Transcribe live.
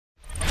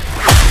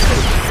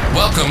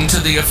Welcome to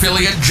the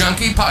Affiliate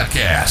Junkie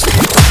Podcast,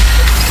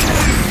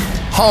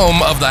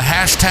 home of the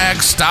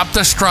hashtag Stop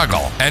the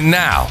Struggle. And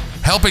now,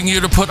 helping you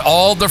to put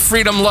all the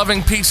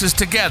freedom-loving pieces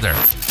together,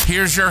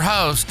 here's your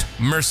host,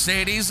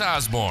 Mercedes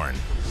Osborne.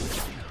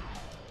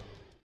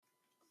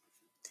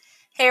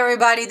 Hey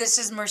everybody, this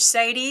is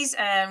Mercedes,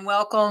 and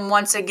welcome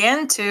once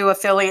again to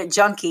Affiliate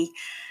Junkie.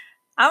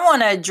 I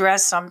want to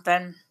address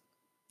something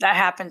that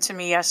happened to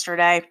me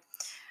yesterday.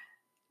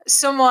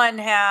 Someone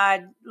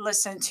had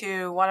listened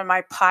to one of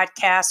my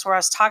podcasts where I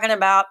was talking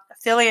about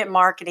affiliate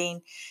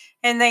marketing,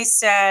 and they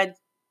said,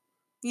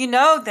 you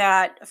know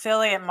that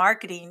affiliate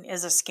marketing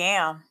is a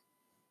scam.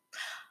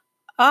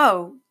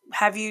 Oh,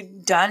 have you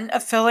done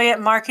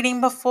affiliate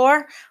marketing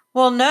before?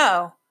 Well,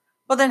 no.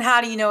 Well, then how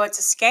do you know it's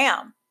a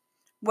scam?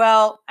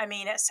 Well,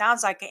 it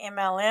sounds like an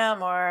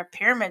MLM or a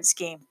pyramid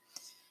scheme.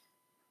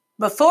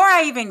 Before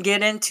I even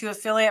get into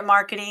affiliate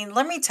marketing,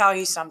 let me tell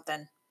you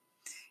something.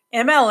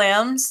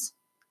 MLMs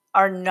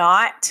are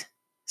not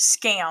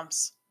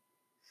scams.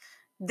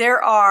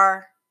 There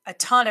are a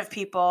ton of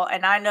people,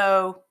 and I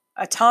know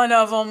a ton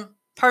of them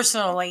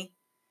personally.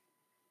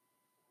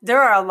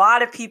 There are a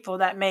lot of people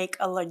that make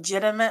a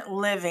legitimate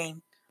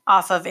living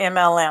off of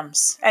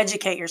MLMs.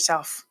 Educate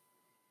yourself.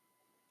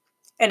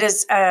 It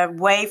is a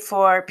way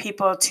for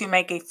people to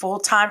make a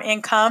full-time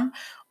income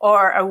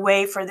or a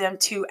way for them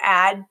to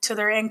add to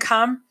their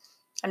income.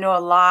 I know a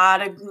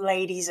lot of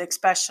ladies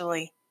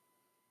especially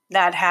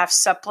that have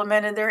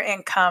supplemented their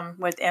income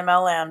with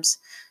MLMs.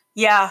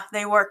 Yeah,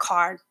 they work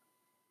hard.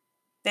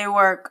 They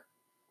work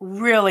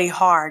really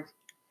hard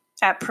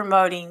at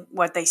promoting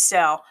what they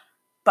sell,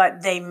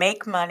 but they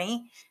make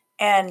money.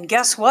 And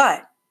guess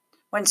what?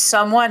 When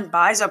someone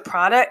buys a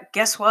product,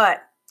 guess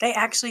what? They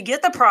actually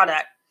get the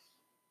product.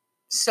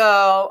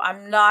 So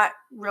I'm not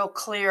real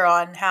clear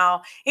on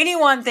how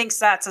anyone thinks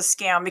that's a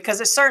scam, because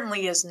it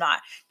certainly is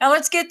not. Now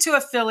let's get to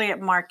affiliate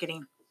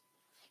marketing.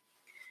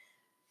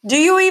 Do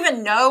you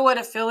even know what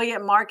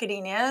affiliate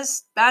marketing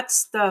is?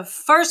 That's the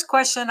first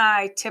question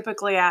I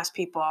typically ask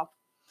people.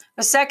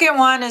 The second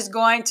one is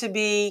going to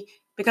be,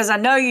 because I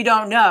know you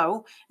don't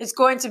know, it's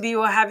going to be,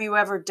 well, have you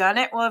ever done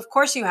it? Well, of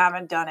course you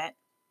haven't done it.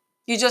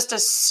 You just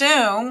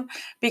assume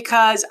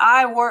because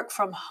I work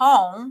from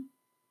home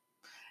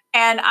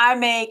and I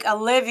make a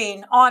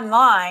living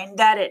online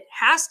that it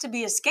has to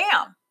be a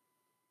scam.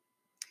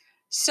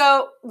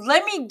 So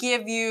let me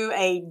give you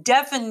a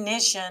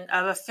definition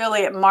of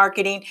affiliate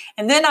marketing,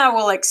 and then I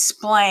will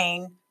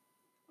explain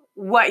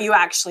what you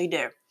actually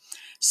do.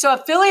 So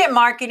affiliate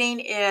marketing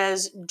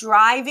is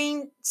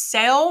driving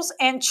sales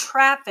and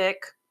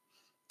traffic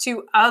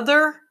to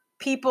other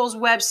people's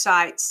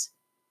websites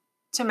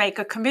to make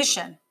a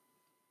commission.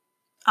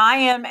 I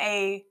am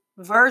a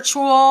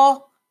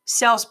virtual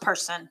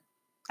salesperson.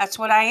 That's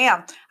what I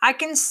am. I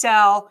can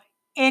sell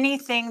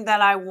anything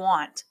that I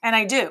want, and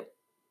I do.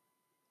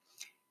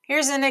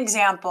 Here's an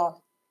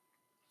example.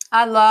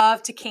 I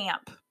love to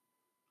camp.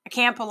 I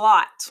camp a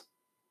lot.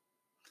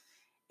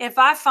 If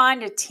I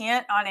find a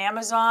tent on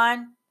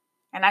Amazon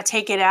and I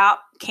take it out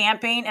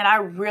camping and I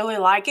really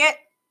like it,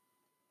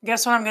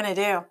 guess what I'm going to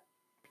do? I'm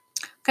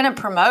going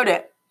to promote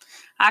it.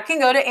 I can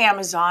go to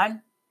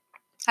Amazon.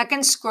 I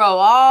can scroll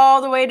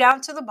all the way down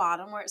to the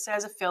bottom where it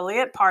says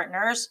affiliate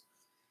partners.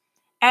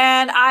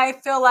 And I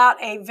fill out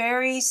a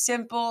very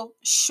simple,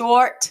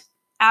 short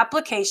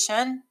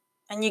application,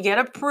 and you get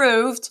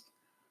approved.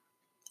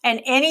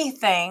 And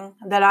anything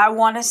that I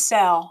want to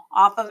sell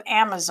off of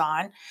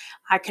Amazon,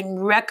 I can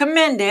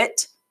recommend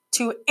it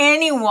to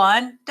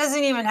anyone.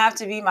 Doesn't even have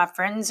to be my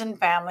friends and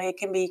family. It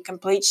can be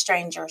complete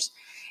strangers.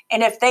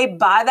 And if they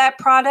buy that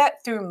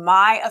product through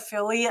my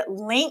affiliate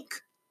link,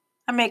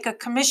 I make a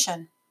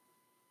commission.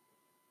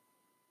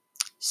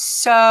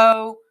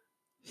 So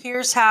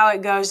here's how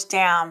it goes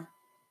down.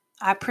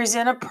 I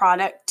present a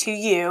product to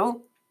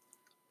you.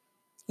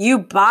 You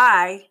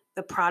buy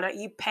the product,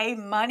 you pay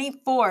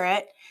money for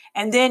it,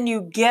 and then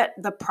you get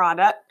the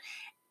product,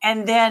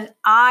 and then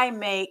I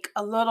make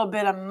a little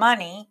bit of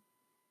money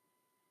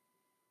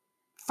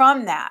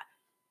from that.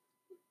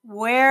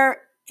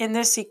 Where in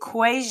this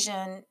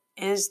equation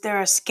is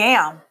there a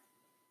scam?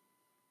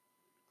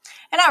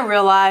 And I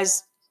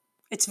realize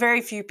it's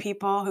very few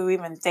people who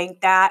even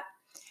think that.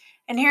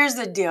 And here's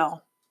the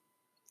deal.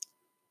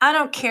 I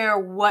don't care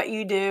what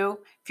you do.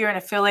 If you're an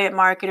affiliate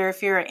marketer,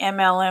 if you're an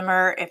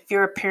MLMer, if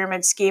you're a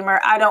pyramid schemer,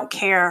 I don't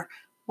care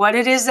what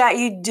it is that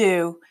you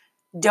do.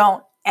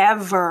 Don't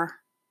ever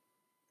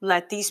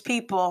let these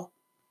people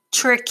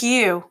trick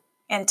you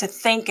into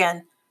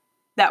thinking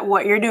that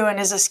what you're doing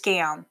is a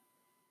scam.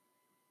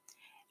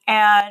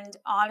 And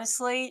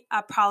honestly,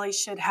 I probably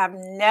should have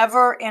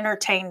never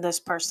entertained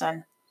this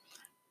person.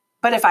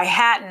 But if I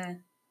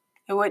hadn't,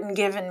 it wouldn't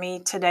given me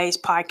today's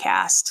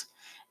podcast.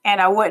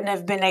 And I wouldn't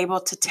have been able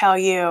to tell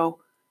you,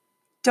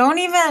 don't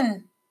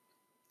even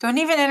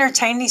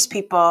entertain these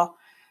people.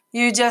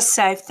 You just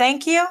say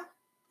thank you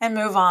and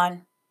move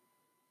on.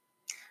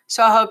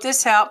 So I hope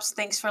this helps.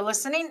 Thanks for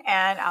listening,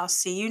 and I'll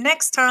see you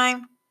next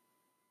time.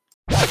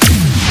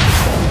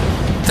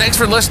 Thanks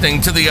for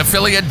listening to the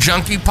Affiliate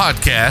Junkie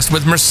Podcast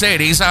with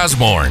Mercedes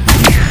Osborne.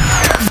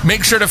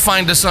 Make sure to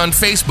find us on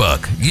Facebook,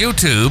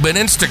 YouTube, and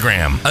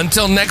Instagram.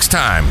 Until next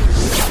time,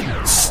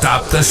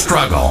 stop the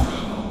struggle.